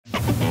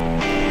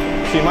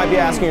So you might be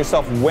asking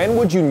yourself, when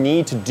would you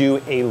need to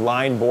do a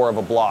line bore of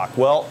a block?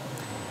 Well,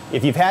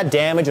 if you've had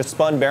damage, a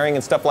spun bearing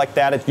and stuff like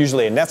that, it's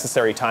usually a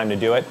necessary time to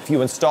do it. If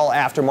you install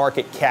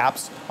aftermarket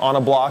caps on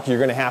a block, you're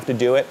gonna have to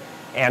do it.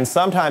 And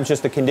sometimes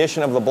just the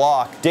condition of the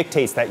block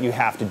dictates that you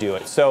have to do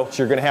it. So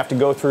you're gonna have to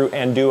go through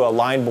and do a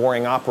line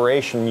boring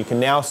operation. You can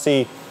now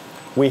see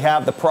we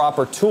have the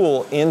proper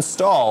tool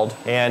installed,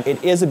 and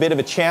it is a bit of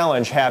a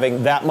challenge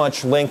having that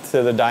much length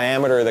to the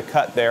diameter of the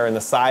cut there and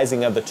the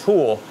sizing of the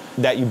tool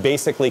that you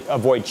basically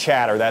avoid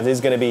chatter. That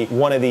is gonna be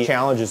one of the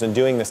challenges in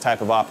doing this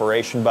type of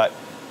operation, but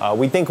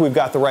we think we've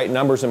got the right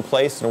numbers in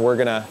place, and we're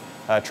gonna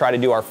try to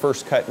do our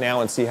first cut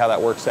now and see how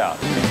that works out.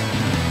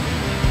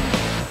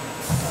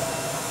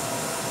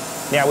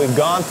 Now we've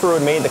gone through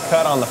and made the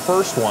cut on the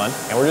first one,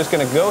 and we're just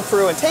gonna go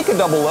through and take a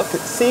double look to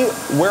see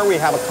where we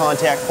have a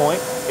contact point,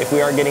 if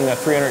we are getting a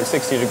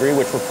 360 degree,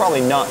 which we're probably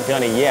not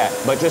gonna yet,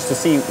 but just to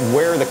see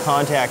where the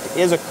contact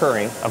is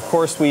occurring. Of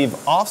course, we've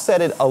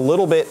offset it a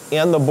little bit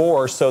in the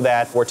bore so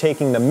that we're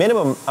taking the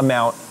minimum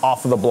amount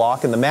off of the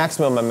block and the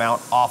maximum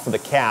amount off of the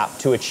cap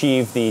to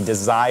achieve the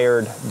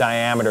desired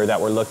diameter that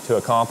we're looking to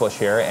accomplish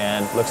here,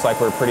 and looks like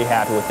we're pretty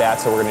happy with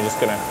that, so we're just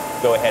gonna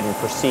go ahead and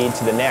proceed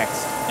to the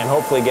next and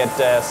hopefully get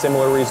a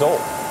similar result.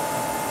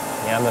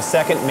 And the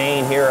second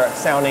main here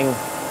sounding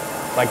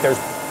like there's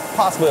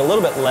possibly a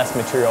little bit less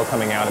material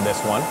coming out of this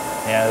one,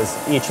 as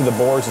each of the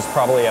bores is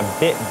probably a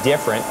bit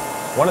different.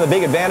 One of the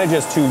big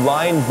advantages to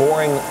line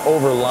boring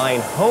over line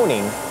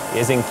honing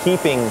is in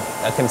keeping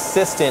a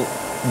consistent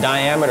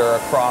diameter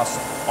across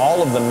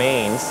all of the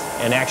mains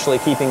and actually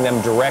keeping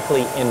them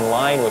directly in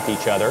line with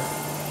each other.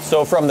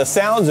 So from the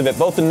sounds of it,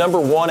 both the number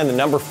 1 and the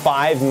number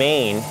 5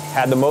 main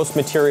had the most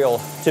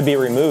material to be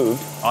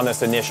removed on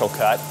this initial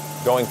cut.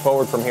 Going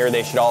forward from here,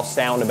 they should all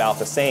sound about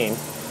the same.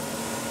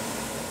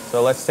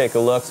 So let's take a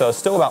look. So it's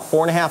still about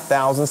 4.5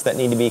 thousandths that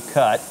need to be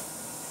cut,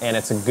 and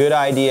it's a good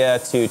idea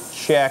to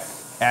check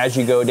as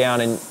you go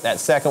down, and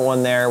that second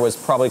one there was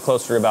probably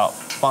closer to about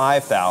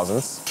 5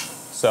 thousandths.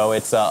 So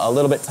it's a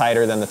little bit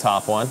tighter than the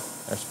top one.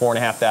 There's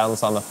 4.5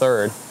 thousandths on the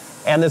third.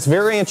 And this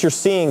variance you're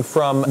seeing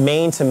from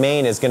main to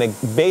main is going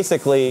to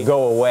basically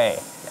go away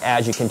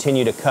as you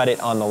continue to cut it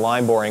on the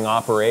line boring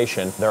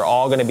operation. They're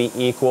all going to be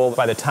equal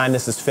by the time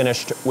this is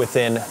finished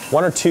within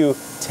 1 or 2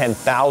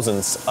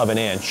 10,000ths of an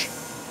inch.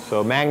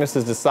 So Magnus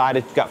has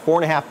decided he's got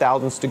 4.5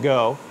 thousandths to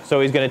go. So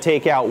he's going to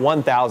take out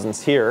 1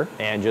 thousandths here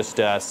and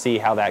just see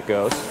how that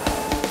goes.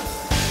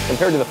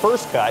 Compared to the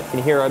first cut, you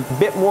can hear a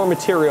bit more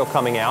material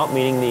coming out,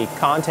 meaning the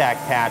contact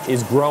patch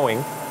is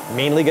growing.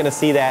 Mainly going to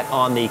see that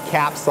on the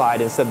cap side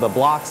instead of the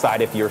block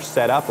side if you're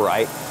set up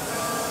right.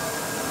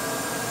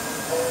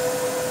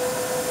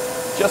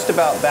 Just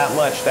about that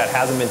much that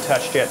hasn't been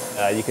touched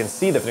yet. You can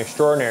see the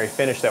extraordinary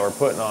finish that we're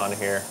putting on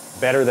here.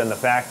 Better than the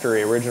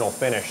factory original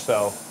finish,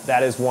 so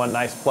that is one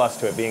nice plus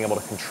to it, being able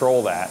to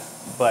control that.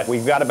 But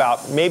we've got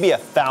about maybe 1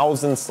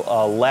 thousandths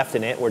left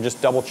in it. We're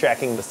just double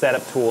checking the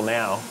setup tool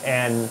now.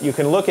 And you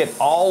can look at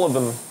all of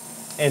them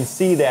and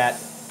see that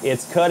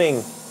it's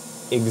cutting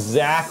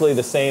exactly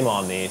the same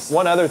on these.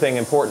 One other thing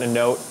important to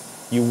note,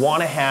 you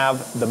want to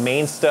have the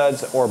main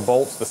studs or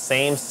bolts the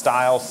same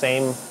style,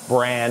 same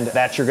brand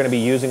that you're going to be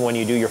using when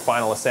you do your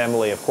final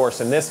assembly. Of course,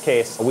 in this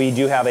case, we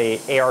do have a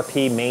ARP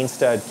main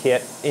stud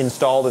kit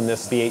installed in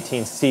this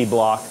B18C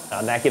block,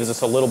 and that gives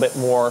us a little bit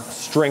more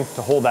strength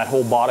to hold that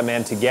whole bottom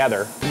end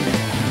together.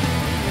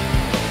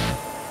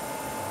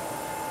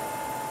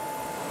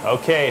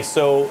 Okay,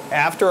 so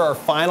after our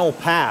final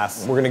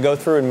pass, we're gonna go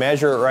through and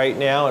measure it right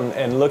now,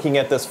 and looking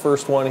at this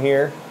first one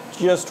here,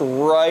 just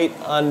right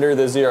under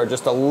the 0,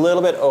 just a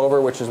little bit over,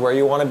 which is where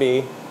you wanna be.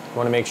 You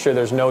wanna make sure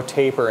there's no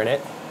taper in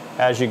it.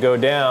 As you go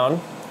down,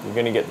 you're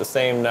gonna get the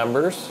same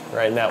numbers,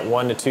 right in that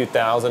 1 to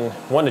 2,000,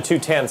 1 to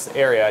 2/10ths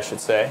area, I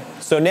should say.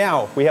 So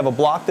now we have a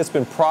block that's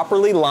been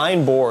properly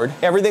line bored.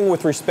 Everything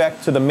with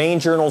respect to the main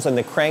journals and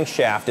the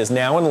crankshaft is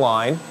now in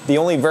line. The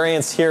only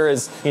variance here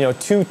is,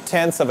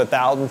 2/10ths of a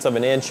thousandth of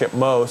an inch at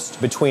most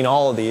between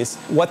all of these.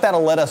 What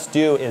that'll let us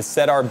do is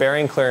set our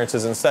bearing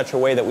clearances in such a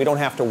way that we don't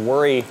have to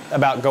worry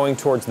about going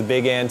towards the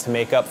big end to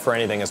make up for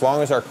anything. As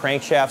long as our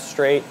crankshaft's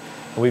straight,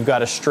 we've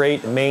got a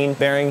straight main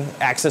bearing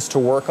axis to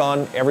work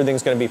on,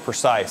 everything's going to be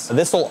precise.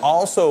 This will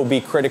also be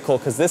critical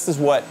because this is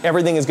what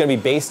everything is going to be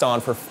based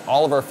on for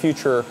all of our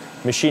future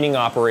machining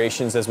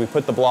operations as we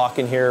put the block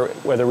in here,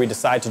 whether we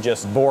decide to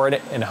just bore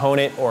it and hone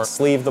it or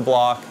sleeve the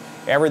block.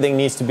 Everything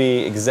needs to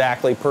be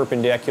exactly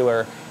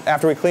perpendicular.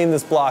 After we clean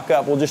this block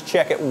up, we'll just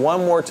check it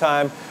one more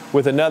time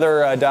with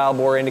another dial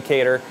bore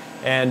indicator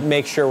and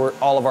make sure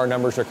all of our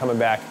numbers are coming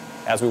back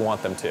as we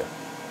want them to.